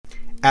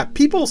At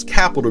People's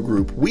Capital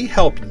Group, we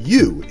help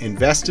you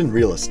invest in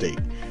real estate.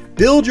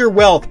 Build your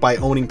wealth by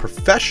owning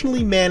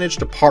professionally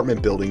managed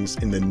apartment buildings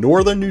in the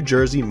northern New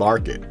Jersey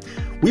market.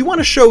 We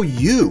want to show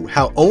you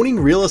how owning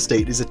real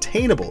estate is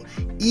attainable,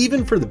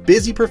 even for the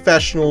busy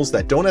professionals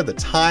that don't have the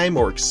time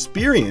or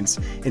experience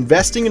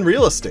investing in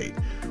real estate.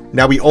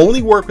 Now, we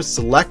only work with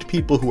select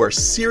people who are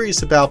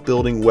serious about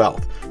building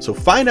wealth, so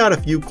find out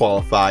if you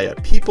qualify at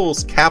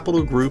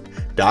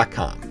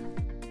peoplescapitalgroup.com.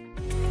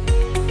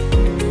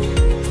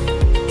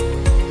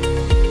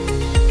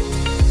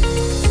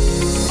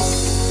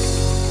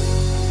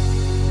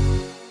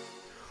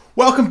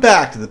 Welcome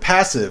back to the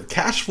Passive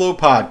Cash Flow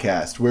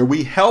Podcast, where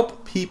we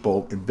help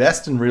people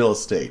invest in real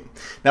estate.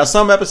 Now,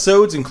 some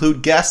episodes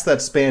include guests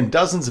that span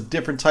dozens of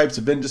different types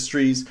of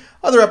industries.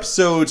 Other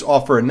episodes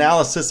offer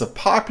analysis of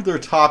popular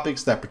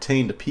topics that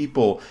pertain to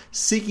people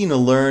seeking to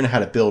learn how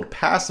to build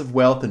passive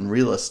wealth in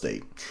real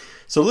estate.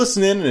 So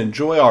listen in and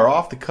enjoy our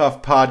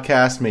off-the-cuff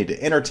podcast made to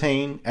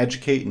entertain,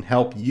 educate, and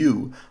help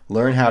you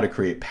learn how to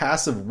create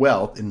passive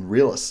wealth in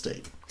real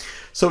estate.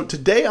 So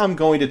today I'm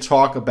going to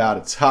talk about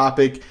a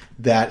topic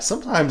that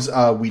sometimes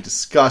we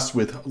discuss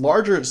with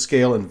larger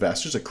scale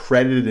investors,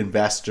 accredited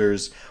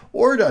investors,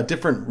 or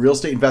different real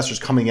estate investors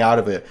coming out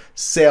of a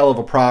sale of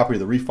a property,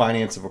 the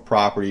refinance of a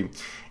property.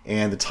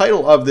 And the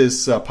title of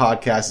this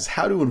podcast is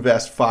How to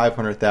Invest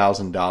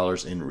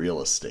 $500,000 in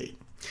Real Estate.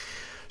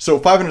 So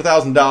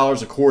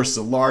 $500,000, of course, is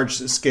a large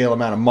scale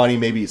amount of money.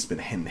 Maybe it's been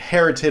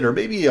inherited, or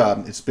maybe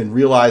it's been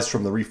realized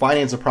from the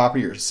refinance of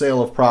property or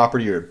sale of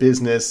property or a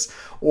business,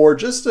 or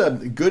just a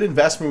good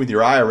investment with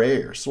your IRA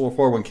or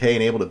 401k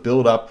and able to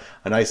build up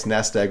a nice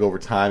nest egg over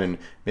time. And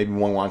maybe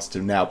one wants to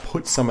now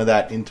put some of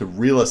that into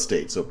real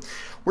estate. So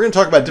we're going to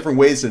talk about different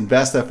ways to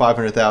invest that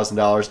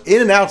 $500,000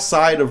 in and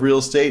outside of real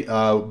estate,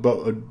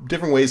 but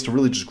different ways to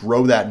really just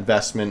grow that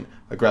investment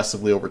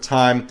aggressively over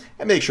time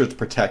and make sure it's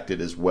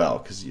protected as well,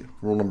 because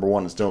rule number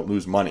one is don't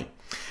lose money.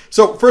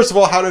 So first of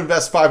all, how to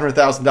invest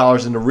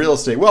 $500,000 into real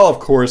estate? Well, of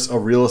course, a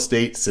real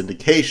estate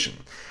syndication.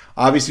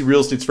 Obviously,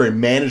 real estate is very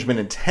management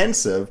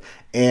intensive,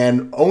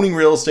 and owning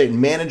real estate and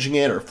managing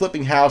it or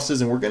flipping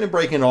houses, and we're going to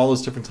break in all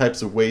those different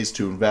types of ways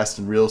to invest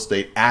in real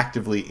estate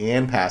actively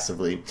and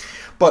passively.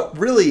 But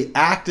really,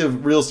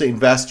 active real estate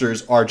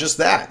investors are just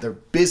that. They're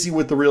busy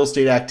with the real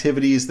estate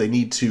activities. They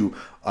need to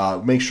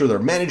make sure they're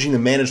managing the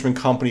management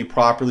company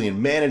properly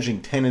and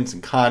managing tenants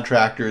and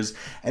contractors.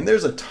 And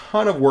there's a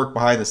ton of work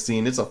behind the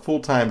scene. It's a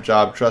full-time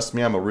job. Trust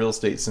me, I'm a real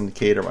estate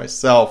syndicator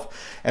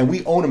myself. And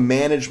we own a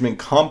management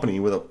company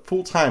with a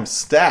full-time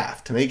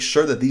staff to make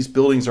sure that these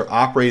buildings are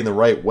operating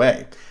the right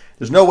way.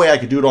 There's no way I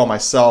could do it all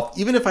myself.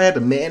 Even if I had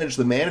to manage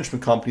the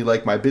management company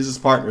like my business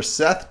partner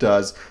Seth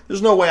does,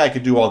 there's no way I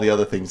could do all the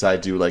other things I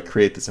do, like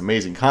create this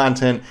amazing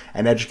content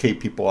and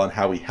educate people on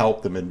how we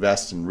help them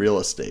invest in real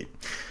estate.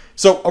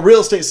 So a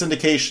real estate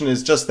syndication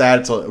is just that.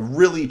 It's a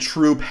really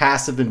true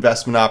passive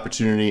investment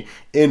opportunity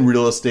in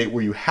real estate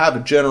where you have a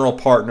general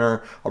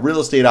partner, a real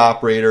estate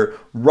operator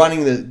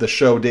running the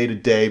show day to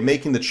day,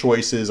 making the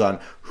choices on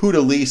who to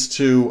lease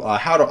to,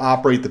 how to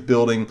operate the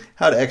building,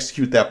 how to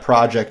execute that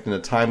project in a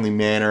timely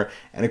manner,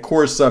 and of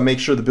course make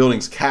sure the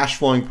building's cash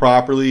flowing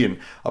properly and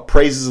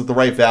appraises at the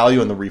right value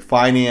on the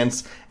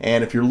refinance.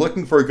 And if you're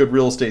looking for a good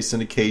real estate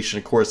syndication,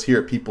 of course here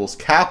at People's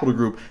Capital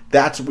Group,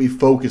 that's what we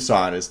focus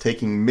on, is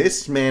taking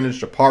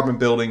mismanaged apartment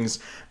buildings,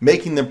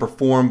 making them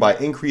perform by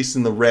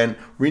increasing the rent,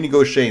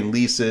 renegotiating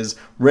leases,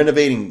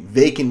 renovating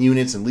vacant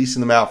units and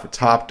leasing them out for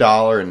top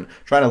dollar, and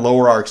trying to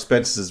lower our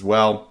expenses as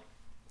well.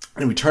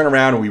 And we turn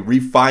around and we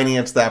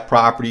refinance that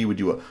property. We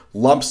do a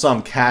lump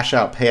sum cash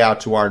out payout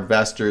to our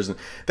investors. And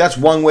that's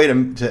one way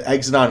to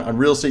exit on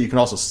real estate. You can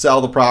also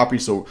sell the property.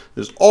 So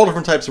there's all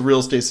different types of real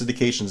estate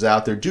syndications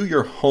out there. Do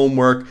your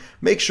homework.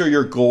 Make sure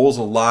your goals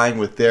align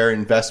with their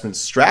investment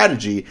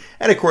strategy.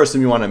 And of course,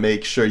 if you want to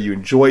make sure you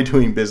enjoy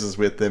doing business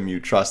with them, you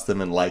trust them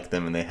and like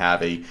them, and they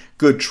have a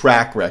good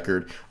track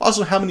record.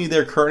 Also, how many of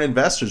their current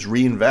investors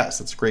reinvest?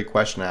 That's a great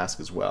question to ask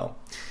as well.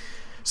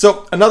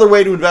 So another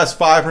way to invest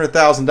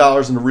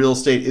 $500,000 into real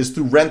estate is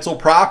through rental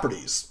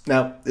properties.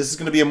 Now, this is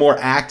going to be a more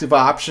active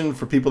option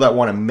for people that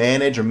want to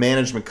manage a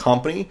management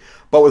company.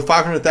 But with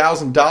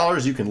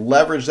 $500,000, you can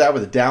leverage that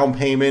with a down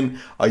payment.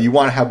 You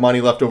want to have money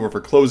left over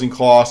for closing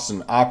costs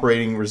and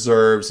operating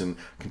reserves and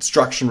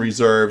construction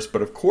reserves.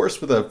 But of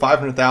course, with a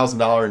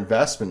 $500,000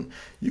 investment,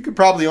 you could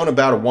probably own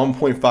about a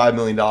 $1.5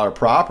 million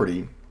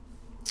property,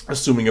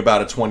 assuming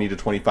about a 20 to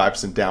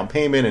 25% down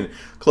payment and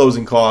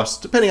closing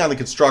costs, depending on the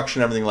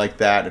construction, everything like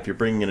that, if you're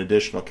bringing in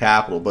additional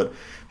capital. But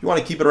if you want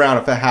to keep it around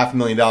a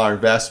 $500,000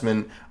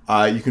 investment,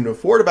 you can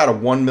afford about a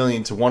 $1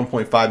 million to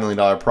 $1.5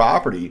 million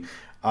property.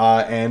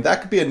 And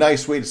that could be a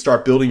nice way to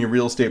start building your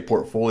real estate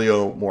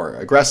portfolio more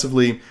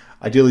aggressively.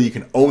 Ideally, you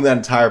can own that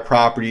entire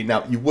property.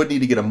 Now, you would need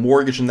to get a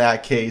mortgage in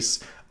that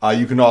case.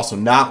 You can also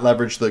not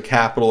leverage the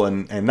capital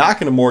and not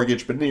get a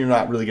mortgage, but then you're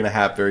not really going to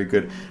have very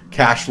good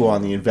cash flow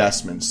on the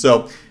investment.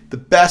 So The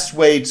best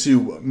way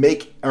to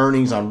make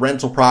earnings on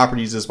rental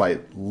properties is by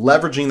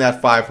leveraging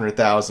that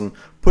 $500,000,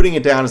 putting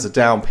it down as a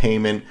down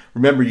payment.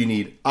 Remember, you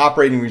need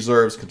operating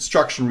reserves,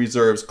 construction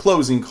reserves,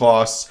 closing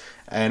costs,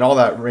 and all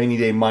that rainy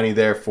day money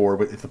there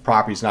for if the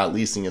property's not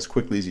leasing as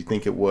quickly as you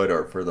think it would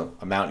or for the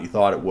amount you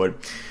thought it would.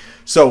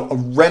 So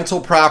owning rental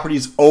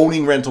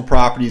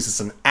properties is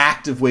an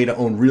active way to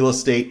own real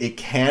estate. It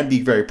can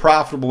be very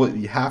profitable.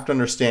 You have to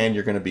understand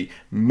you're going to be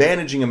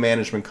managing a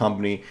management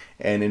company.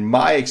 And in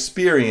my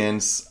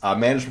experience,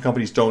 management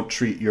companies don't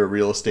treat your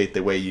real estate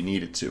the way you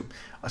need it to,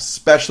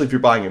 especially if you're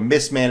buying a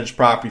mismanaged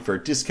property for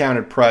a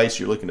discounted price.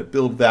 You're looking to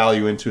build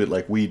value into it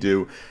like we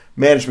do.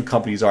 Management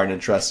companies aren't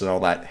interested in all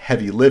that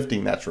heavy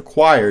lifting that's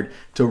required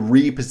to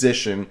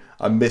reposition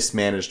a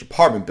mismanaged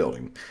apartment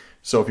building.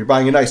 So if you're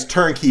buying a nice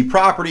turnkey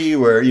property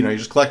where you're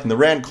just collecting the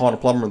rent, calling a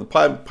plumber when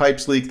the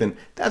pipes leak, then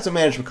that's what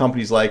management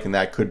companies like, and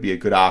that could be a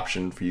good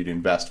option for you to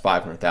invest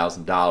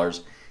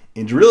 $500,000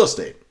 into real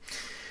estate.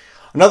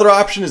 Another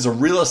option is a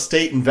real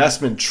estate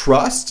investment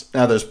trust.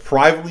 Now, there's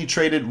privately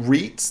traded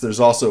REITs. There's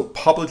also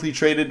publicly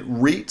traded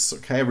REITs.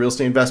 Okay, real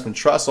estate investment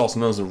trust, also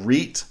known as a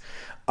REIT.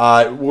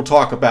 We'll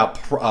talk about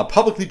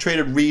publicly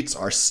traded REITs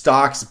are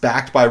stocks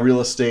backed by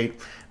real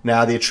estate.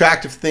 Now, the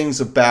attractive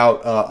things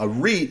about a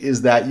REIT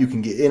is that you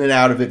can get in and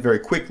out of it very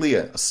quickly.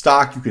 A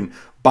stock you can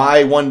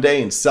buy one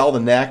day and sell the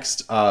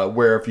next,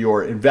 where if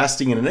you're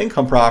investing in an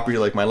income property,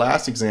 like my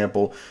last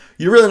example,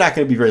 you're really not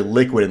going to be very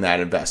liquid in that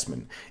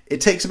investment.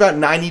 It takes about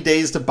 90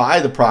 days to buy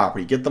the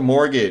property, get the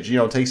mortgage.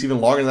 It takes even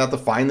longer than that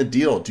to find the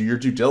deal, do your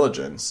due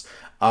diligence.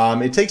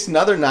 It takes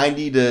another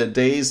 90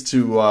 days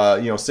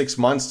to 6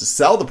 months to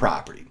sell the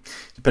property.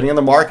 Depending on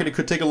the market, it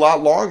could take a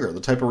lot longer,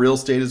 the type of real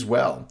estate as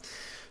well.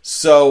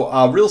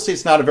 So real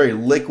estate's not a very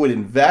liquid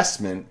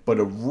investment, but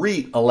a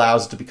REIT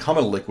allows it to become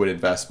a liquid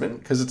investment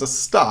because it's a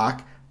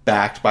stock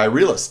backed by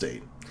real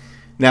estate.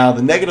 Now,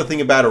 the negative thing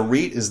about a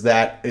REIT is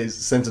that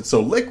since it's so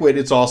liquid,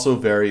 it's also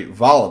very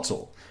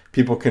volatile.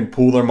 People can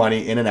pull their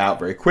money in and out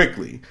very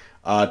quickly.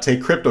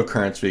 Take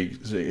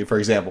cryptocurrency, for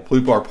example.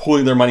 People are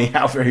pulling their money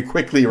out very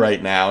quickly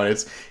right now,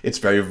 and it's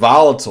very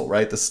volatile,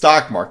 right? The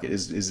stock market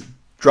is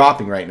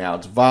dropping right now.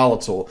 It's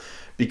volatile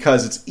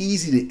because it's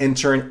easy to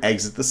enter and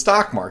exit the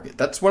stock market.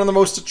 That's one of the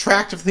most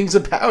attractive things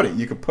about it.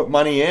 You can put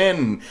money in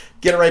and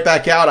get it right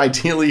back out,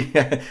 ideally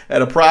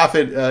at a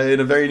profit in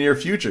a very near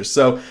future.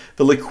 So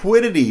the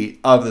liquidity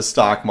of the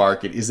stock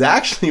market is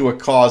actually what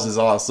causes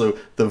also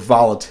the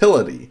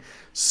volatility.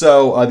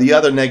 So the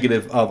other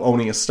negative of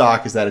owning a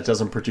stock is that it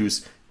doesn't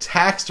produce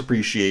tax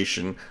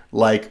depreciation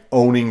like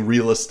owning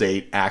real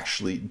estate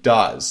actually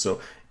does.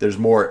 So there's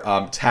more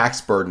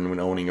tax burden when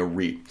owning a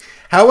REIT.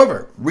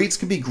 However, REITs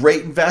can be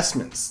great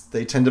investments.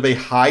 They tend to pay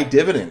high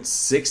dividends,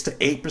 6 to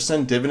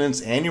 8%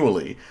 dividends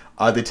annually.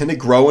 They tend to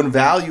grow in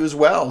value as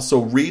well.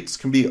 So REITs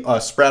can be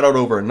spread out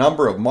over a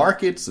number of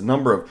markets, a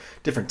number of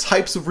different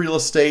types of real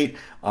estate.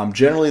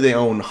 Generally, they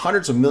own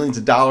hundreds of millions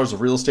of dollars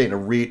of real estate in a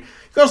REIT.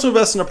 You can also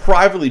invest in a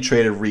privately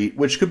traded REIT,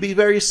 which could be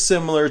very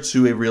similar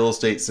to a real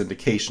estate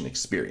syndication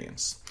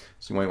experience.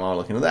 So you might want to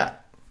look into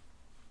that.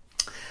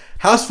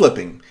 House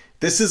flipping.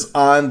 This is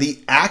on the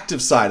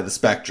active side of the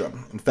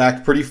spectrum. In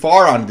fact, pretty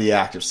far on the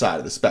active side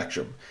of the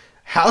spectrum.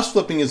 House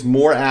flipping is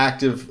more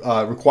active,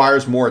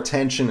 requires more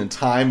attention and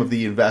time of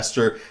the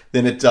investor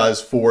than it does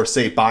for,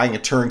 say, buying a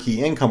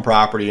turnkey income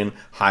property and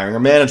hiring a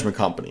management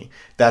company.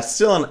 That's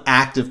still an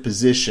active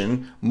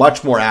position,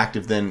 much more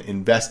active than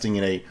investing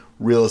in a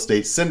real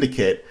estate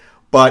syndicate.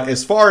 But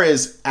as far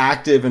as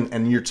active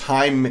and your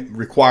time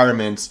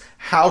requirements,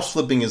 house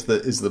flipping is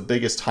the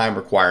biggest time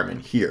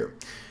requirement here.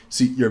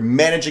 So you're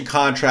managing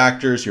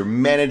contractors, you're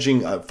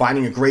managing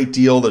finding a great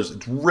deal.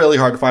 It's really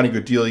hard to find a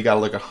good deal. You got to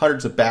look at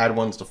hundreds of bad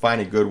ones to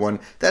find a good one.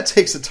 That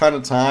takes a ton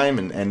of time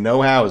and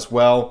know-how as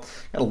well.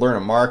 Got to learn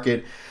a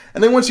market.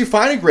 And then once you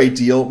find a great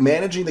deal,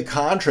 managing the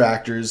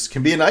contractors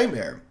can be a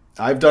nightmare.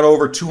 I've done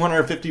over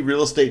 250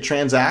 real estate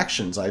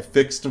transactions. I've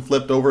fixed and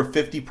flipped over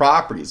 50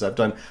 properties. I've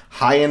done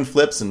high-end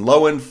flips and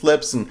low-end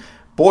flips, and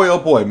boy, oh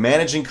boy,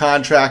 managing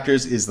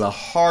contractors is the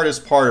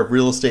hardest part of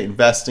real estate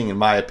investing, in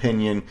my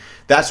opinion.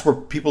 That's where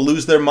people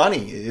lose their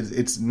money.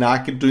 It's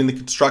not doing the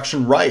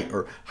construction right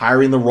or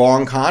hiring the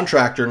wrong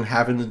contractor and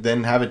having to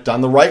then have it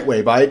done the right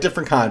way by a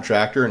different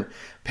contractor and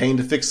paying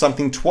to fix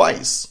something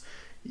twice.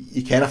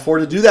 You can't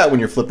afford to do that when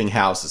you're flipping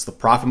houses. The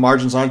profit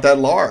margins aren't that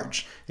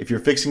large. If you're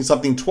fixing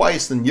something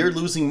twice, then you're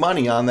losing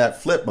money on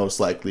that flip most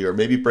likely, or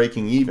maybe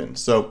breaking even.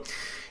 So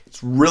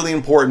it's really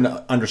important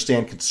to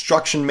understand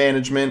construction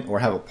management or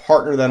have a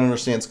partner that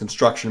understands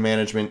construction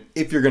management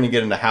if you're going to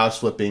get into house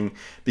flipping,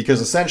 because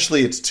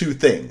essentially it's two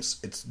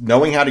things. It's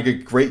knowing how to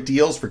get great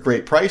deals for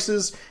great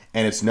prices,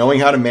 and it's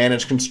knowing how to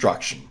manage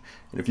construction.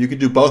 And if you can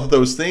do both of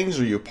those things,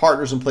 or you have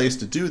partners in place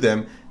to do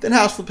them, then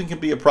house flipping can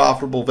be a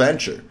profitable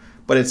venture.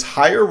 But it's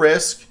higher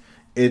risk.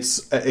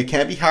 It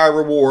can be higher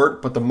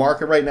reward, but the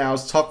market right now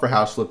is tough for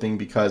house flipping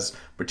because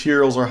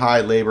materials are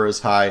high, labor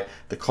is high,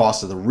 the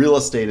cost of the real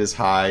estate is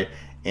high,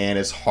 and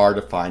it's hard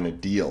to find a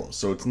deal.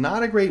 So it's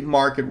not a great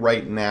market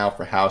right now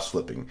for house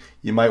flipping.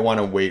 You might want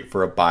to wait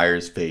for a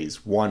buyer's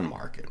phase one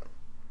market.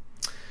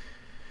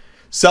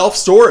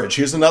 Self-storage.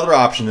 Here's another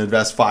option to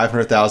invest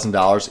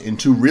 $500,000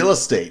 into real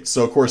estate.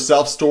 So, of course,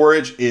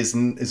 self-storage is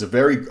a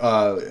very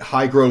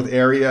high growth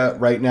area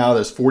right now.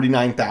 There's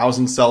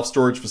 49,000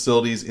 self-storage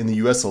facilities in the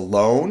U.S.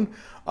 alone,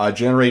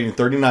 generating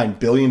 $39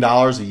 billion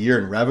a year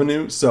in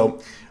revenue.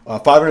 So,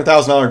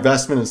 $500,000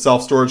 investment in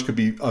self-storage could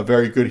be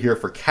very good here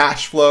for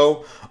cash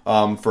flow,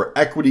 for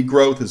equity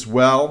growth as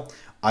well.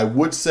 I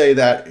would say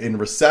that in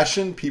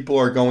recession, people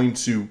are going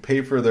to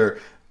pay for their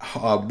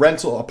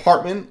rental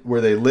apartment where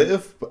they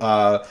live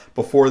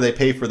before they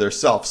pay for their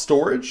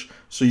self-storage.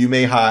 So you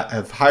may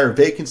have higher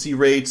vacancy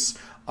rates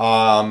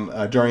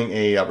during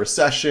a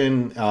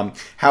recession.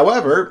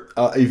 However,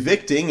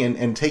 evicting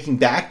and taking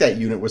back that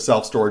unit with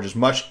self-storage is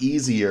much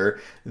easier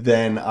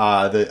than,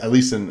 at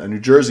least in New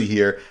Jersey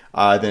here,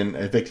 than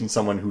evicting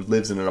someone who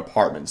lives in an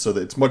apartment. So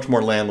that it's much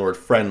more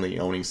landlord-friendly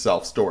owning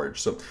self-storage.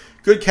 So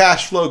good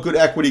cash flow, good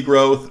equity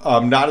growth,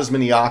 not as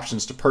many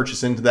options to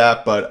purchase into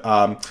that,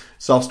 but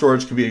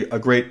self-storage can be a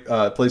great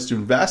place to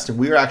invest. And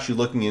we are actually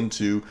looking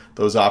into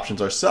those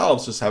options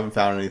ourselves, just haven't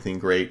found anything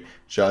great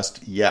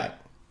just yet.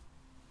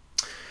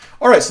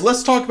 All right, so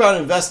let's talk about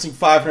investing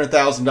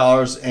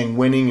 $500,000 and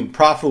winning in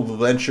profitable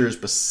ventures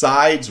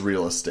besides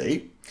real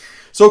estate.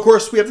 So, of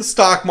course, we have the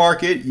stock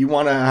market. You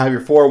want to have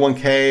your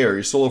 401k or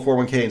your solo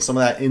 401k and some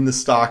of that in the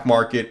stock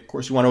market. Of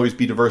course, you want to always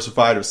be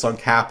diversified with some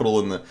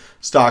capital in the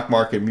stock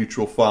market,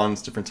 mutual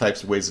funds, different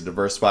types of ways to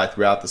diversify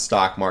throughout the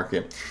stock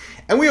market.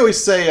 And we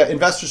always say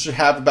investors should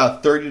have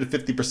about 30 to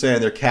 50%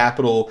 of their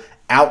capital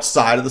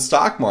outside of the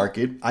stock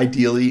market,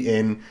 ideally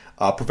in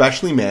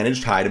professionally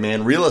managed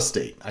high-demand real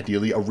estate.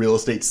 Ideally, a real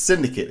estate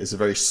syndicate is a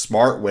very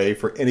smart way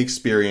for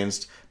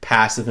inexperienced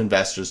passive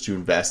investors to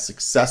invest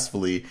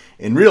successfully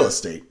in real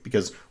estate,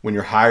 because when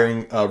you're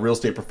hiring real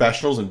estate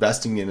professionals,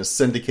 investing in a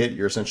syndicate,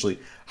 you're essentially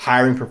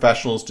hiring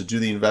professionals to do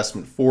the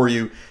investment for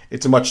you.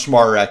 It's a much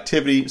smarter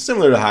activity,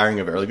 similar to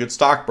hiring a very good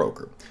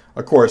stockbroker.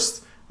 Of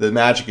course, the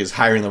magic is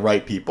hiring the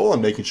right people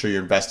and making sure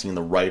you're investing in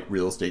the right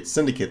real estate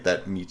syndicate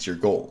that meets your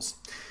goals.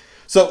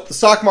 So the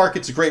stock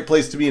market's a great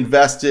place to be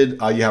invested.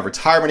 You have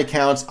retirement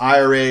accounts,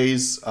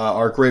 IRAs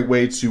are a great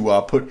way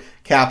to put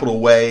capital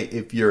away.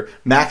 If you're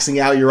maxing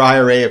out your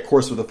IRA, of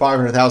course, with a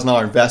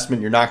 $500,000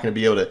 investment, you're not going to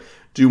be able to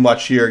do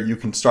much here. You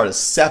can start a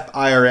SEP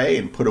IRA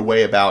and put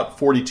away about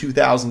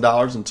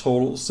 $42,000 in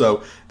total.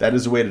 So that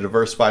is a way to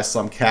diversify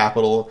some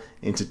capital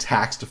into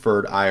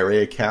tax-deferred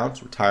IRA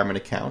accounts, retirement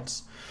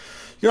accounts.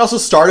 You can also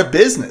start a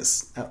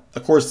business.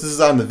 Of course, this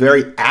is on the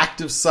very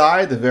active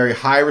side, the very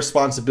high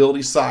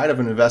responsibility side of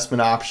an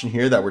investment option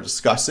here that we're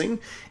discussing.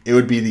 It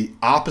would be the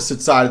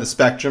opposite side of the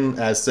spectrum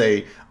as,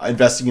 say,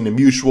 investing in a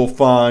mutual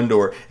fund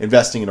or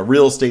investing in a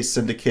real estate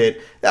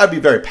syndicate. That would be a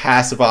very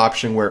passive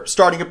option, where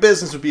starting a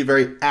business would be a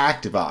very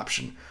active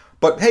option.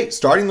 But hey,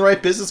 starting the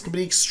right business can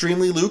be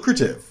extremely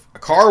lucrative. A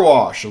car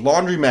wash, a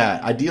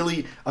laundromat,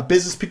 ideally a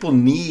business people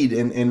need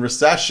in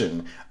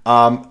recession.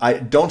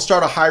 I don't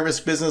start a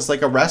high-risk business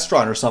like a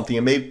restaurant or something.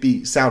 It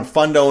may sound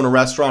fun to own a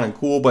restaurant and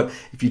cool, but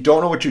if you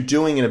don't know what you're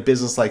doing in a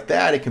business like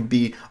that, it can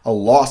be a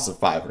loss of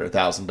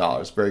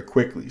 $500,000 very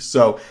quickly.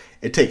 So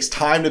it takes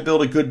time to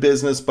build a good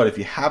business, but if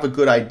you have a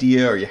good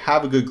idea or you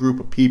have a good group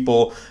of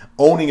people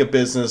owning a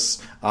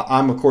business,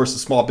 I'm, of course, a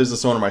small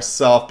business owner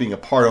myself, being a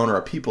part owner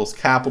of People's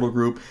Capital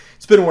Group.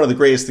 It's been one of the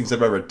greatest things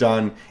I've ever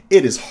done.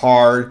 It is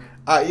hard.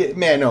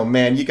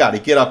 Man, you got to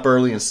get up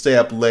early and stay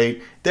up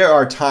late. There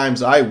are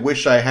times I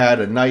wish I had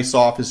a nice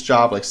office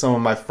job like some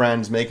of my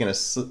friends, making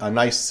a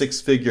nice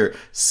six-figure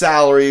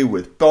salary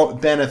with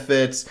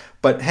benefits.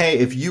 But hey,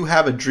 if you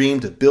have a dream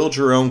to build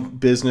your own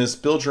business,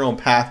 build your own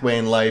pathway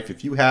in life,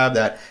 if you have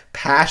that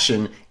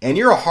passion and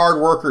you're a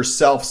hard worker,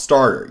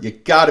 self-starter, you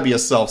got to be a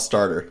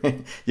self-starter.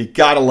 You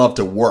got to love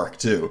to work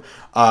too.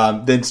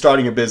 Then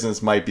starting a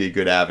business might be a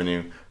good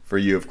avenue for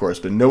you, of course,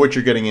 but know what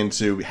you're getting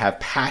into, have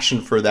passion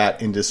for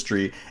that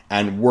industry,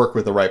 and work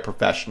with the right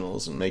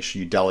professionals, and make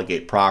sure you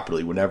delegate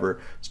properly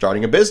whenever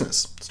starting a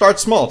business.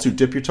 Start small too.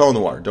 Dip your toe in the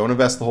water. Don't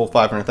invest the whole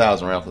 $500,000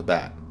 right off the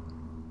bat.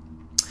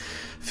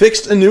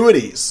 Fixed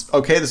annuities.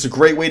 Okay, this is a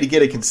great way to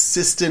get a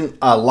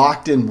consistent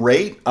locked-in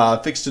rate.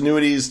 Fixed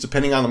annuities,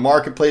 depending on the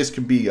marketplace,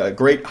 can be a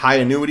great high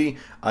annuity.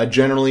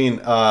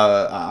 Generally,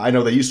 I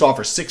know they used to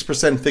offer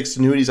 6% fixed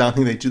annuities. I don't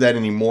think they do that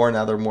anymore.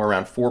 Now they're more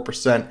around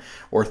 4%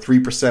 or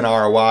 3%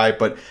 ROI.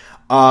 But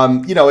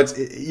you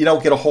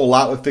don't get a whole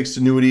lot with fixed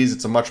annuities.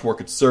 It's a much more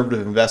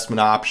conservative investment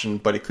option,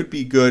 but it could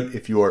be good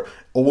if you're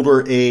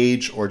older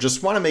age or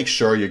just want to make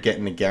sure you're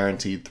getting a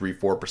guaranteed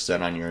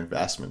 3-4% on your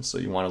investments. So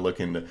you want to look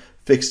into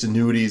fixed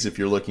annuities if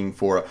you're looking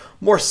for a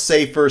more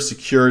safer,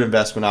 secured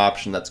investment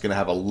option that's going to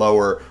have a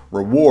lower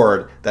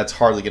reward that's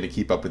hardly going to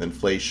keep up with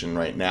inflation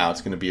right now.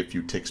 It's going to be a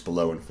few ticks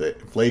below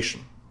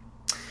inflation.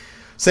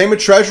 Same with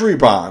treasury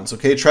bonds.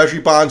 Okay,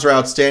 treasury bonds are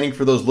outstanding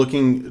for those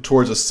looking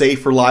towards a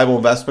safe, reliable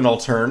investment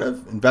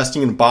alternative.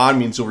 Investing in a bond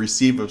means you'll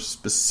receive a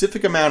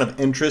specific amount of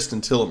interest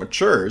until it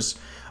matures.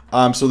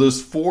 So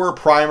there's four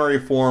primary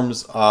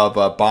forms of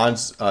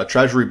bonds,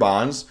 treasury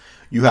bonds.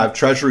 You have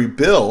treasury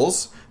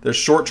bills. There's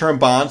short-term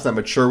bonds that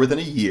mature within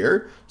a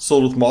year,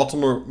 sold with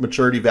multiple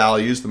maturity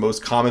values. The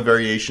most common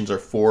variations are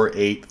 4,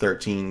 8,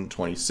 13,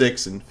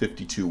 26, and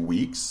 52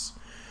 weeks.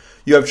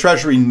 You have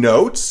Treasury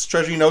notes.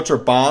 Treasury notes are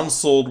bonds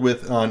sold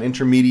with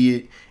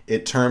intermediate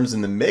terms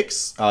in the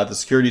mix. The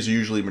securities are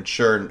usually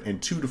mature in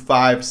 2 to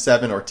 5,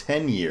 7, or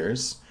 10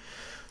 years.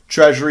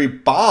 Treasury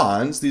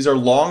bonds, these are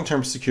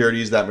long-term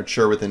securities that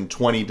mature within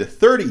 20 to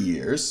 30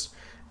 years.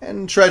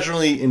 And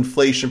Treasury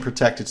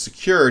inflation-protected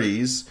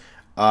securities,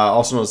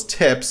 also known as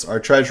TIPS, are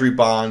Treasury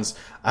bonds.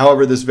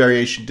 However, this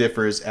variation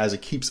differs as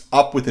it keeps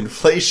up with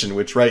inflation,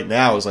 which right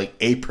now is like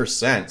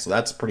 8%. So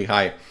that's a pretty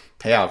high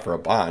payout for a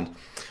bond.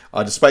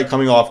 Despite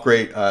coming off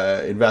great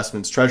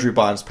investments, Treasury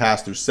bonds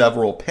pass through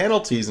several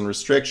penalties and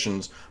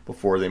restrictions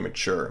before they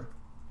mature.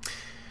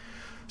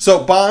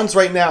 So bonds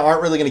right now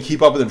aren't really going to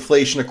keep up with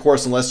inflation, of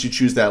course, unless you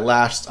choose that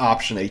last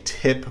option, a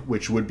TIP,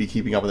 which would be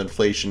keeping up with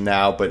inflation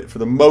now. But for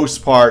the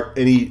most part,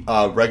 any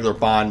regular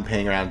bond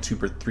paying around 2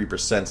 or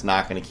 3% is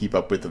not going to keep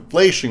up with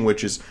inflation,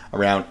 which is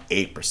around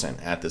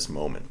 8% at this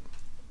moment.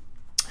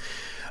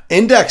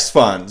 Index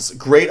funds,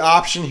 great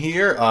option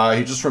here.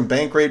 Just from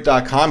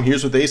Bankrate.com.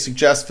 Here's what they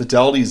suggest: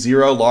 Fidelity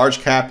Zero Large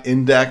Cap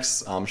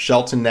Index,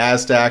 Shelton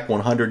Nasdaq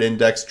 100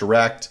 Index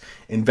Direct,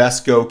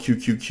 Invesco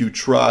QQQ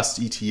Trust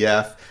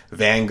ETF,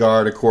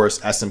 Vanguard, of course,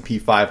 S&P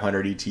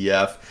 500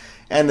 ETF,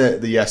 and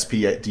the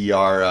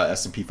SPDR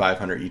S&P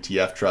 500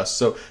 ETF Trust.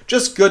 So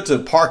just good to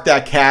park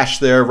that cash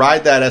there,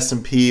 ride that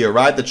S&P or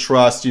ride the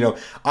trust.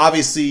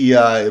 Obviously,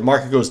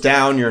 market goes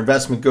down, your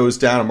investment goes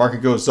down. A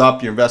market goes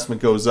up, your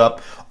investment goes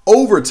up.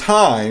 Over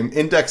time,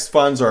 index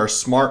funds are a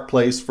smart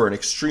place for an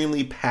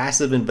extremely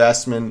passive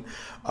investment.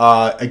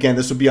 Again,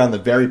 this would be on the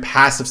very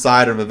passive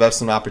side of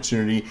investment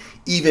opportunity,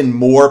 even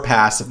more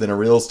passive than a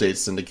real estate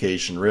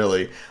syndication,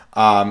 really.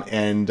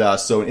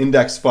 So an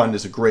index fund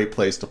is a great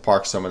place to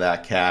park some of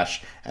that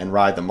cash and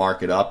ride the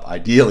market up,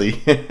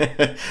 ideally.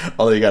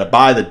 Although you got to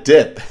buy the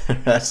dip.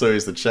 That's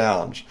always the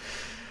challenge.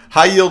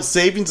 High yield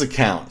savings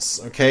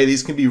accounts. Okay,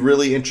 these can be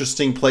really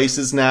interesting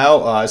places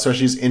now,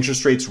 especially as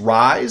interest rates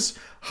rise.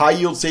 High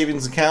yield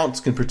savings accounts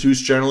can produce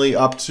generally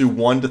up to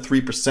 1 to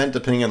 3%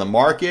 depending on the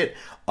market.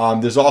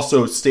 There's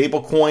also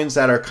stable coins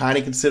that are kind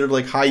of considered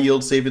like high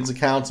yield savings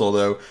accounts,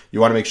 although you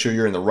want to make sure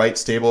you're in the right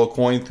stable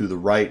coin through the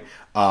right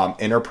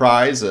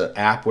enterprise,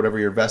 app, whatever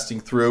you're investing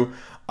through.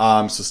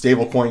 So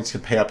stable coins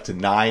can pay up to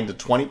 9 to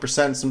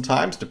 20%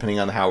 sometimes, depending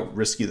on how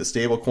risky the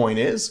stable coin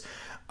is.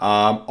 We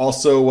want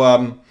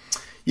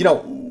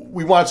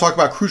to talk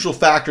about crucial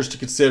factors to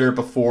consider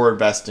before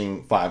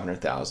investing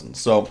 $500,000.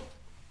 So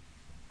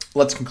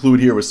let's conclude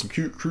here with some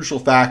crucial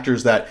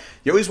factors that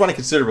you always want to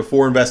consider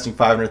before investing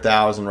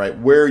 $500,000, right?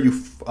 Where are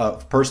you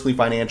personally,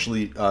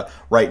 financially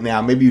right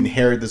now? Maybe you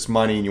inherit this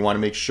money and you want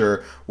to make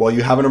sure, well,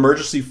 you have an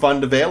emergency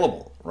fund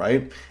available,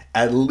 right?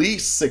 At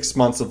least 6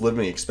 months of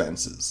living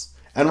expenses.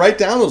 And write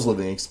down those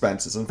living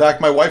expenses. In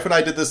fact, my wife and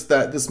I did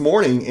this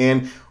morning,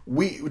 and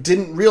we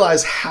didn't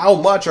realize how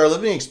much our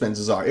living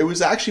expenses are. It was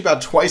actually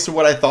about twice of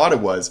what I thought it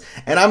was.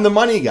 And I'm the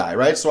money guy,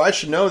 right? So I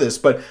should know this.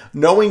 But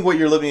knowing what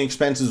your living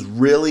expenses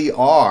really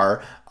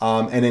are,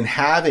 and in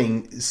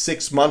having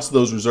 6 months of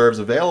those reserves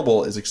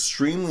available is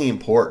extremely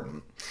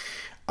important.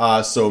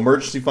 So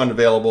emergency fund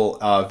available,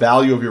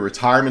 value of your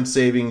retirement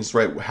savings,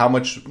 right? How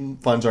much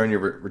funds are in your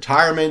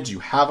retirement? Do you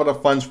have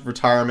enough funds for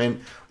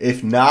retirement?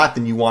 If not,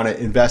 then you want to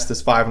invest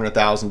this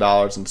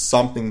 $500,000 in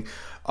something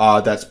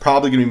that's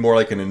probably going to be more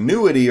like an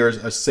annuity or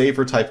a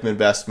safer type of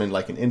investment,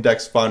 like an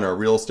index fund or a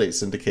real estate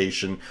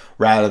syndication,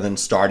 rather than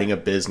starting a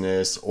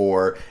business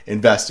or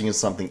investing in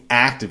something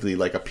actively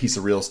like a piece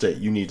of real estate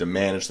you need to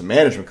manage the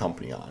management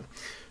company on.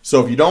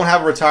 So if you don't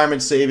have a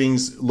retirement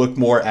savings, look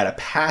more at a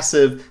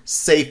passive,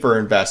 safer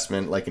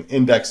investment like an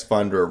index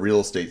fund or a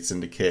real estate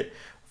syndicate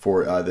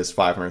for this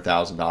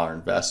 $500,000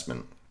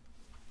 investment.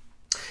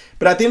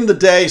 But at the end of the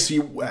day, so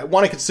you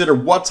want to consider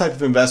what type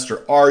of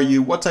investor are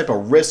you, what type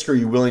of risk are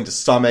you willing to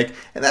stomach,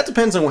 and that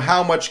depends on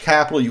how much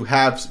capital you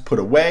have put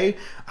away,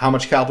 how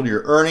much capital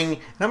you're earning,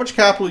 and how much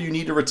capital you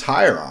need to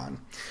retire on.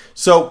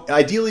 So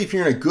ideally, if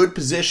you're in a good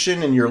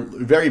position and you're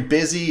very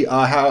busy, you're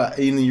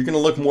going to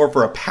look more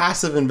for a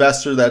passive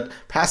investment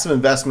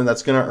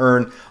that's going to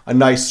earn a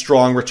nice,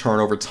 strong return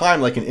over time,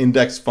 like an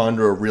index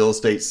fund or a real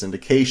estate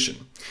syndication.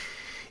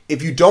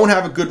 If you don't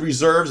have a good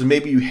reserves and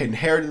maybe you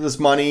inherited this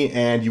money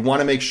and you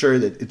want to make sure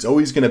that it's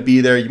always going to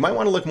be there, you might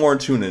want to look more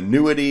into an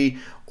annuity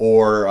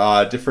or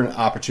different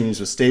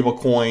opportunities with stable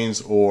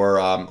coins, or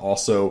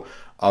also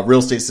real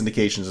estate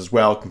syndications as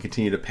well can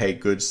continue to pay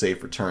good,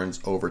 safe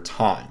returns over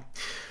time.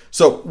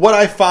 So what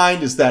I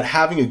find is that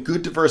having a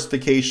good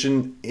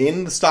diversification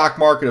in the stock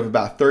market of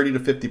about 30 to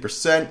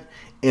 50%,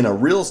 in a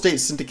real estate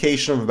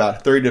syndication of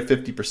about 30 to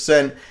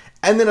 50%,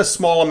 and then a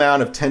small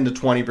amount of 10 to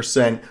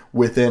 20%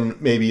 within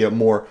maybe a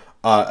more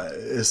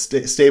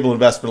stable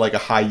investment like a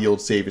high yield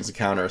savings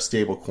account or a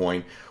stable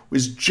coin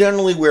is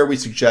generally where we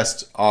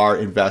suggest our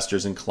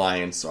investors and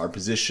clients are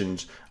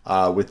positioned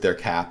with their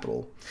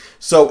capital.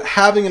 So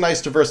having a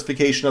nice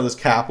diversification of this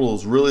capital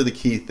is really the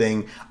key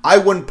thing. I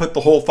wouldn't put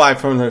the whole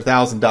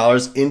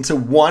 $500,000 into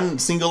one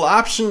single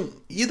option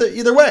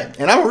either way.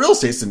 And I'm a real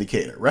estate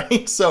syndicator,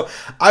 right? So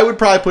I would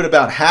probably put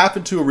about half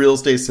into a real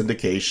estate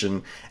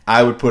syndication.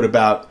 I would put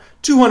about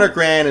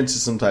 $200,000 into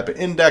some type of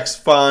index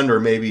fund or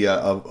maybe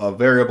a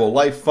variable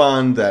life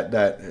fund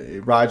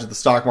that rides with the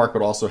stock market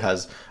but also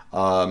has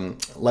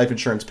life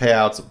insurance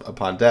payouts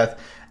upon death.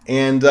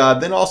 And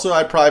then also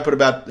I'd probably put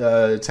about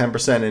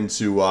 10%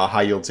 into a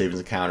high yield savings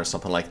account or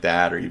something like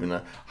that, or even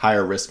a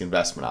higher risk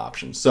investment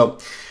option. So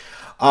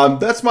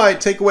that's my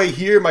takeaway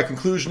here. My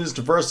conclusion is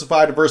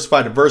diversify.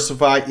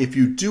 If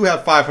you do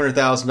have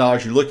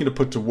 $500,000 you're looking to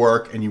put to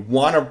work and you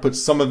want to put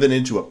some of it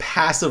into a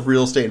passive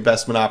real estate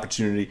investment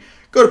opportunity,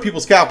 go to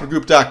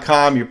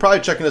peoplescapitalgroup.com. You're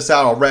probably checking us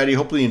out already.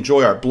 Hopefully you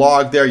enjoy our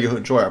blog there. You'll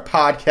enjoy our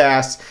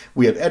podcasts.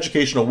 We have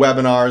educational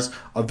webinars,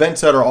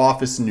 events at our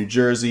office in New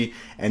Jersey,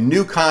 and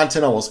new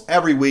content almost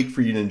every week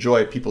for you to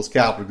enjoy at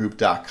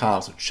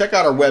peoplescapitalgroup.com. So check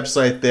out our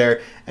website there,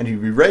 and if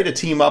you're ready to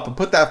team up and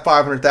put that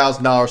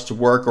 $500,000 to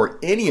work, or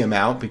any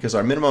amount, because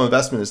our minimum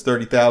investment is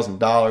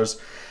 $30,000,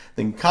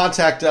 then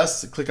contact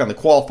us, click on the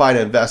Qualify to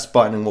Invest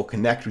button, and we'll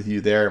connect with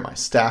you there. My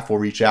staff will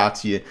reach out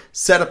to you,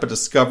 set up a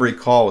discovery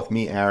call with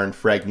me, Aaron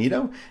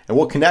Fragnito, and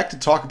we'll connect to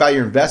talk about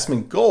your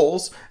investment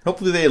goals. And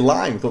hopefully they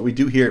align with what we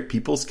do here at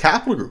People's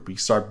Capital Group. We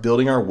start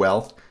building our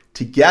wealth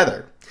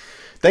together.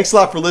 Thanks a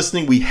lot for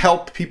listening. We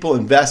help people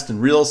invest in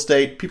real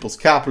estate. People's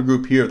Capital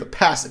Group here, the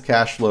Passive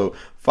Cash Flow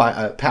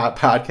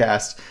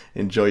podcast.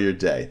 Enjoy your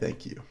day.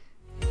 Thank you.